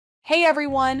Hey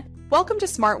everyone, welcome to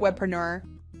Smart Webpreneur.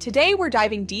 Today we're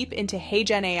diving deep into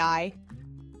HeyGen AI.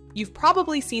 You've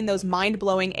probably seen those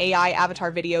mind-blowing AI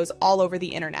avatar videos all over the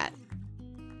internet.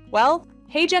 Well,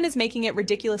 HeyGen is making it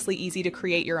ridiculously easy to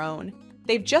create your own.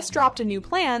 They've just dropped a new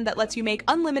plan that lets you make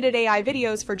unlimited AI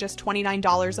videos for just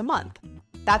 $29 a month.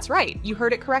 That's right, you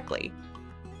heard it correctly.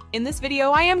 In this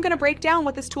video, I am going to break down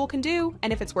what this tool can do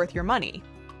and if it's worth your money.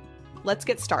 Let's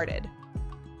get started.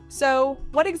 So,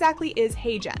 what exactly is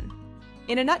HeyGen?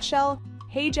 In a nutshell,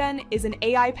 HeyGen is an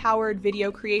AI-powered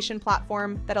video creation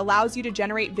platform that allows you to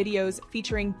generate videos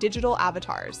featuring digital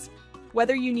avatars.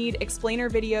 Whether you need explainer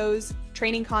videos,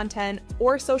 training content,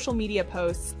 or social media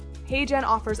posts, HeyGen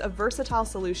offers a versatile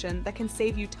solution that can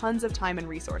save you tons of time and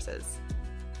resources.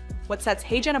 What sets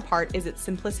HeyGen apart is its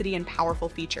simplicity and powerful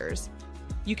features.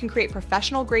 You can create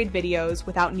professional-grade videos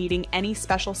without needing any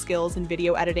special skills in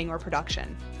video editing or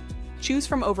production. Choose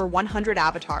from over 100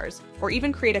 avatars, or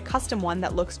even create a custom one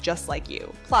that looks just like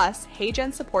you. Plus,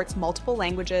 HeyGen supports multiple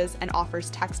languages and offers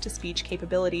text-to-speech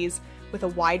capabilities with a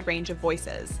wide range of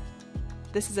voices.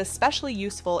 This is especially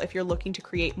useful if you're looking to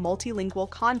create multilingual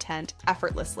content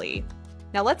effortlessly.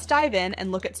 Now let's dive in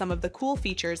and look at some of the cool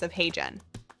features of HeyGen.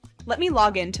 Let me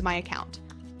log in to my account.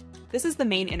 This is the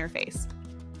main interface.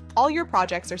 All your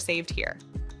projects are saved here.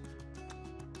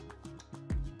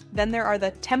 Then there are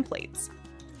the templates.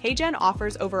 HeyGen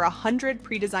offers over 100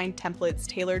 pre-designed templates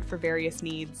tailored for various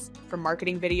needs, from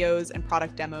marketing videos and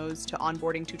product demos to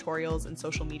onboarding tutorials and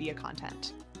social media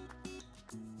content.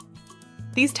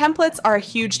 These templates are a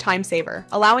huge time saver,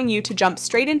 allowing you to jump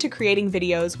straight into creating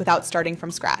videos without starting from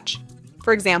scratch.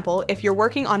 For example, if you're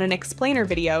working on an explainer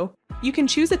video, you can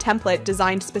choose a template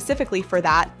designed specifically for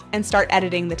that and start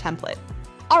editing the template.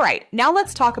 Alright, now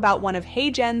let's talk about one of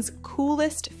HeyGen's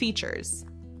coolest features,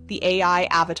 the AI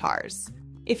avatars.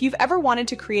 If you've ever wanted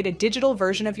to create a digital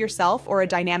version of yourself or a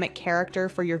dynamic character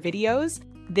for your videos,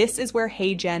 this is where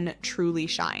HeyGen truly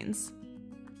shines.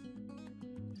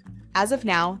 As of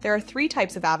now, there are 3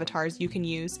 types of avatars you can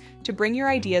use to bring your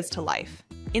ideas to life: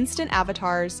 instant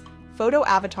avatars, photo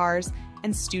avatars,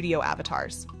 and studio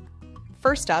avatars.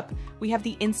 First up, we have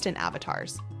the instant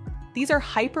avatars. These are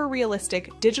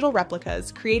hyper-realistic digital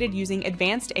replicas created using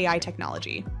advanced AI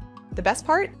technology. The best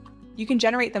part? You can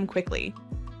generate them quickly,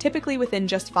 typically within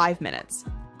just 5 minutes.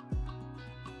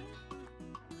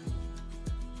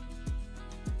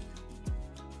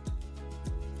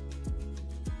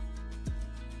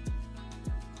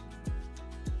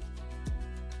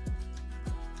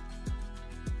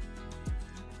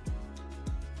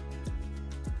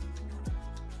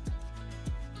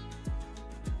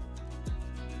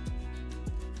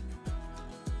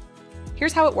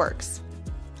 Here's how it works.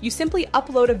 You simply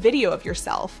upload a video of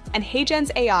yourself, and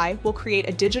HeyGen's AI will create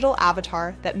a digital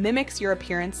avatar that mimics your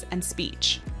appearance and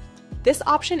speech. This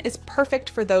option is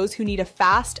perfect for those who need a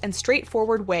fast and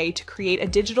straightforward way to create a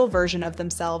digital version of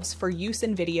themselves for use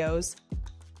in videos.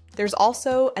 There's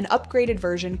also an upgraded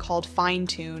version called Fine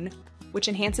Tune, which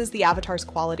enhances the avatar's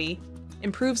quality,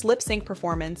 improves lip sync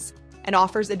performance, and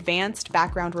offers advanced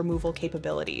background removal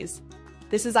capabilities.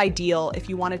 This is ideal if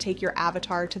you want to take your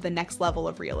avatar to the next level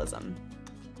of realism.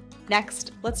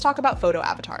 Next, let's talk about photo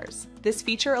avatars. This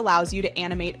feature allows you to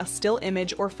animate a still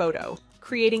image or photo,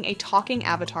 creating a talking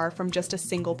avatar from just a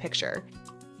single picture.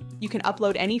 You can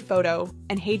upload any photo,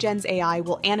 and HeyGen's AI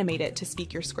will animate it to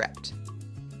speak your script.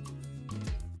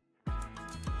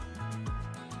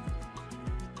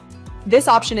 This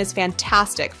option is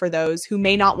fantastic for those who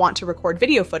may not want to record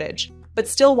video footage, but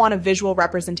still want a visual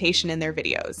representation in their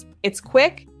videos. It's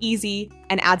quick, easy,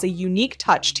 and adds a unique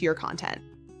touch to your content.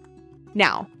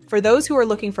 Now, for those who are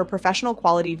looking for professional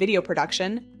quality video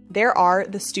production, there are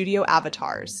the studio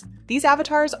avatars. These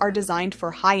avatars are designed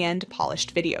for high-end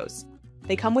polished videos.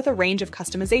 They come with a range of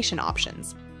customization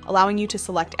options, allowing you to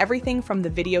select everything from the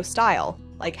video style,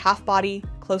 like half-body,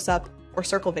 close-up, or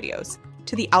circle videos,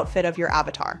 to the outfit of your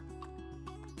avatar.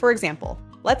 For example,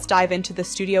 let's dive into the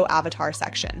studio avatar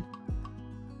section.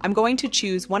 I'm going to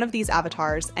choose one of these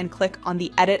avatars and click on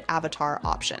the Edit Avatar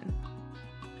option.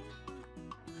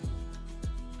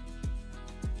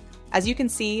 As you can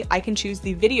see, I can choose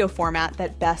the video format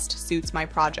that best suits my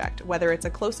project, whether it's a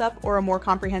close-up or a more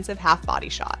comprehensive half-body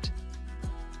shot.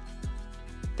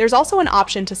 There's also an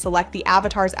option to select the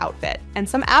avatar's outfit, and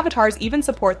some avatars even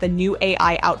support the new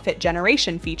AI outfit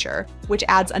generation feature, which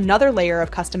adds another layer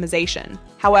of customization.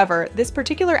 However, this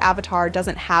particular avatar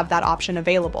doesn't have that option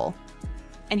available.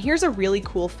 And here's a really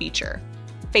cool feature: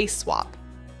 face swap.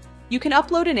 You can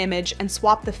upload an image and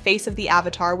swap the face of the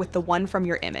avatar with the one from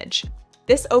your image.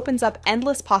 This opens up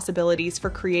endless possibilities for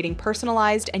creating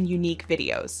personalized and unique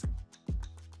videos.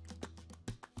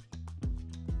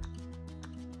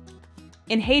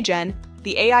 In HeyGen,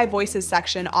 the AI Voices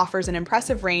section offers an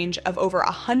impressive range of over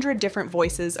 100 different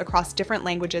voices across different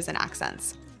languages and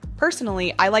accents.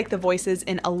 Personally, I like the voices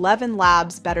in 11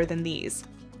 labs better than these.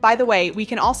 By the way, we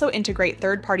can also integrate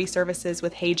third-party services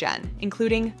with HeyGen,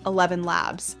 including 11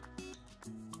 labs.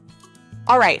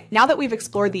 Alright, now that we've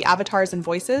explored the avatars and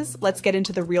voices, let's get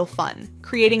into the real fun,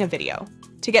 creating a video.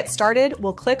 To get started,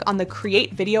 we'll click on the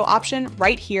Create Video option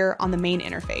right here on the main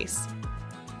interface.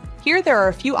 Here there are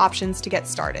a few options to get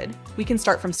started. We can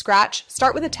start from scratch,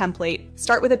 start with a template,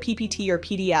 start with a PPT or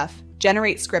PDF,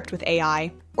 generate script with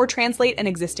AI, or translate an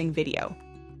existing video.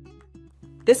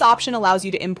 This option allows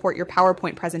you to import your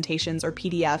PowerPoint presentations or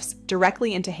PDFs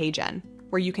directly into HeyGen,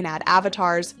 where you can add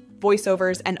avatars,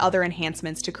 voiceovers, and other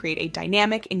enhancements to create a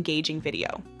dynamic, engaging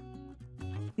video.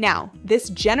 Now, this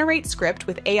Generate Script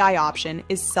with AI option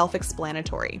is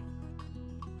self-explanatory.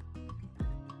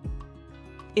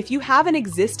 If you have an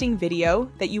existing video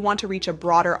that you want to reach a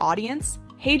broader audience,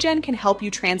 HeyGen can help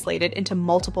you translate it into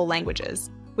multiple languages.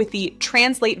 With the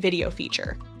Translate Video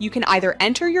feature, you can either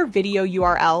enter your video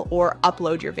URL or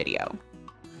upload your video.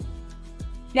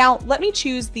 Now, let me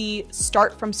choose the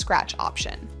Start from Scratch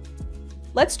option.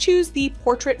 Let's choose the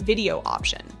Portrait Video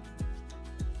option.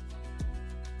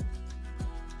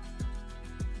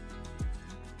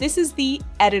 This is the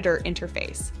editor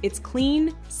interface. It's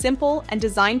clean, simple, and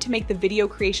designed to make the video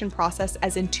creation process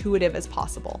as intuitive as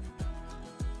possible.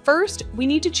 First, we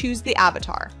need to choose the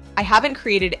avatar. I haven't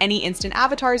created any instant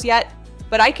avatars yet,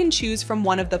 but I can choose from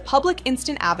one of the public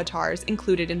instant avatars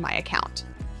included in my account.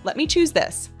 Let me choose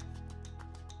this.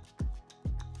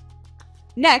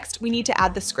 Next, we need to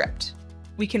add the script.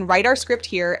 We can write our script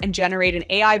here and generate an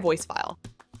AI voice file.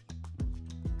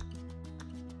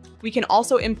 We can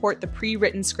also import the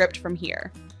pre-written script from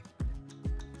here.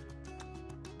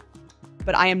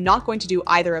 But I am not going to do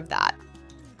either of that.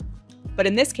 But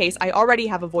in this case, I already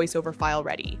have a voiceover file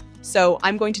ready. So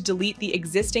I'm going to delete the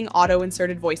existing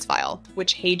auto-inserted voice file,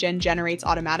 which HeyGen generates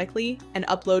automatically, and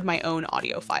upload my own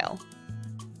audio file.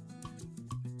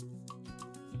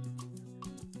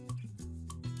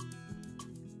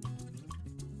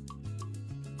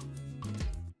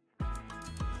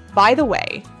 By the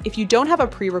way, if you don't have a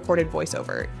pre-recorded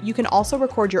voiceover, you can also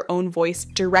record your own voice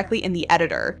directly in the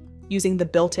editor using the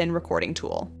built-in recording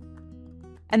tool.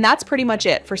 And that's pretty much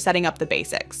it for setting up the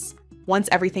basics. Once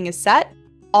everything is set,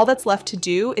 all that's left to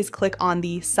do is click on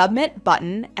the Submit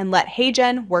button and let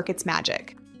HeyGen work its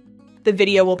magic. The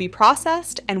video will be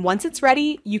processed, and once it's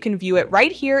ready, you can view it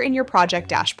right here in your project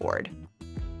dashboard.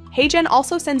 HeyGen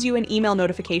also sends you an email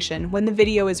notification when the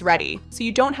video is ready, so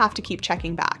you don't have to keep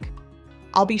checking back.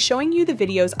 I'll be showing you the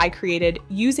videos I created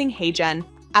using HeyGen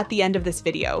at the end of this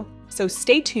video, so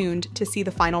stay tuned to see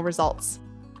the final results.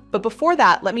 But before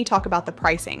that, let me talk about the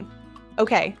pricing.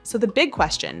 Okay, so the big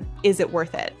question, is it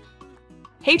worth it?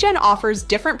 HeyGen offers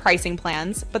different pricing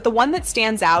plans, but the one that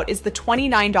stands out is the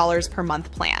 $29 per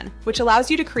month plan, which allows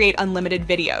you to create unlimited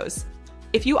videos.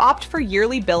 If you opt for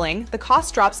yearly billing, the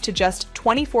cost drops to just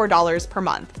 $24 per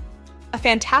month. A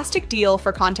fantastic deal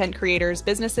for content creators,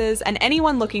 businesses, and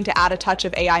anyone looking to add a touch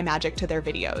of AI magic to their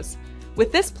videos.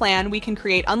 With this plan, we can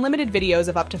create unlimited videos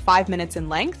of up to 5 minutes in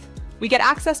length. We get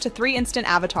access to 3 instant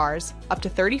avatars, up to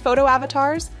 30 photo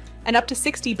avatars, and up to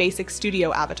 60 basic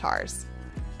studio avatars.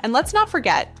 And let's not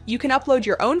forget, you can upload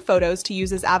your own photos to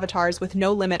use as avatars with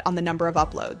no limit on the number of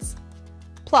uploads.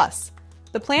 Plus,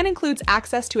 the plan includes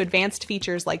access to advanced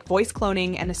features like voice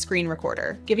cloning and a screen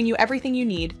recorder, giving you everything you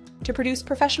need to produce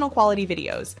professional quality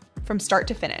videos from start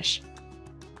to finish.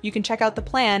 You can check out the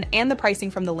plan and the pricing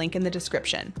from the link in the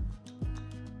description.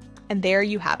 And there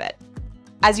you have it.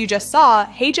 As you just saw,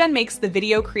 HeyGen makes the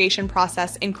video creation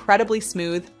process incredibly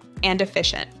smooth and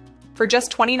efficient. For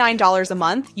just $29 a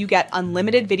month, you get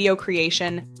unlimited video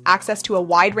creation, access to a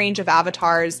wide range of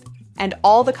avatars, and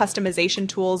all the customization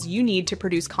tools you need to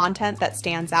produce content that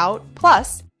stands out.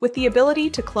 Plus, with the ability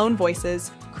to clone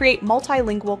voices, create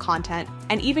multilingual content,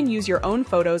 and even use your own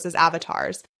photos as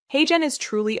avatars, HeyGen is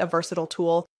truly a versatile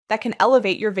tool that can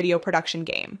elevate your video production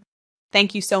game.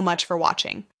 Thank you so much for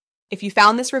watching. If you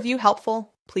found this review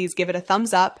helpful, please give it a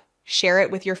thumbs up, share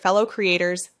it with your fellow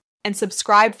creators, and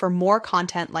subscribe for more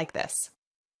content like this.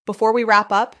 Before we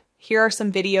wrap up, here are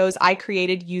some videos I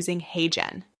created using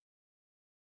HeyGen.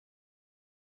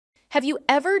 Have you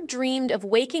ever dreamed of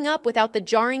waking up without the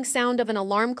jarring sound of an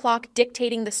alarm clock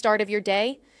dictating the start of your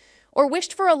day? Or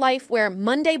wished for a life where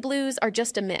Monday blues are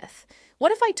just a myth?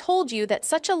 What if I told you that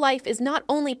such a life is not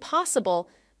only possible,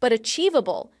 but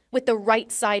achievable with the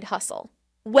right side hustle?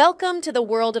 Welcome to the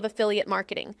world of affiliate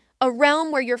marketing, a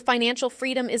realm where your financial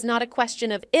freedom is not a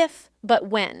question of if, but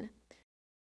when.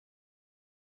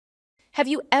 Have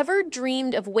you ever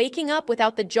dreamed of waking up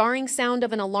without the jarring sound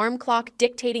of an alarm clock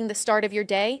dictating the start of your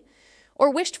day? Or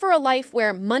wished for a life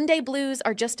where Monday blues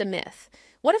are just a myth?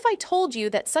 What if I told you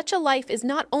that such a life is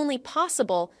not only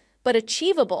possible, but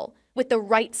achievable with the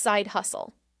right side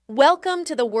hustle? Welcome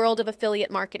to the world of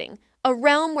affiliate marketing, a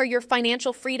realm where your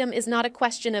financial freedom is not a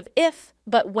question of if,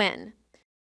 but when.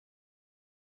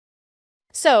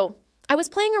 So, I was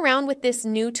playing around with this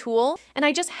new tool, and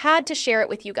I just had to share it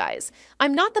with you guys.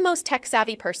 I'm not the most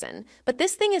tech-savvy person, but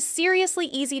this thing is seriously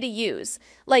easy to use.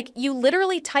 Like, you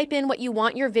literally type in what you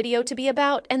want your video to be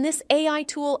about, and this AI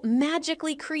tool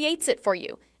magically creates it for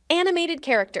you. Animated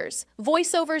characters,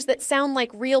 voiceovers that sound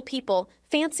like real people,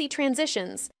 fancy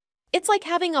transitions. It's like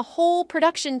having a whole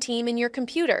production team in your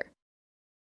computer.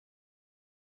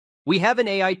 We have an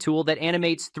AI tool that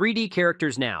animates 3D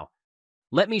characters now.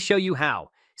 Let me show you how.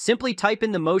 Simply type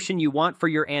in the motion you want for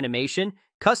your animation,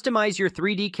 customize your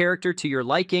 3D character to your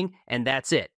liking, and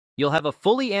that's it. You'll have a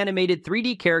fully animated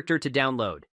 3D character to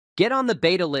download. Get on the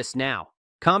beta list now.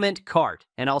 Comment cart,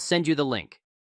 and I'll send you the link.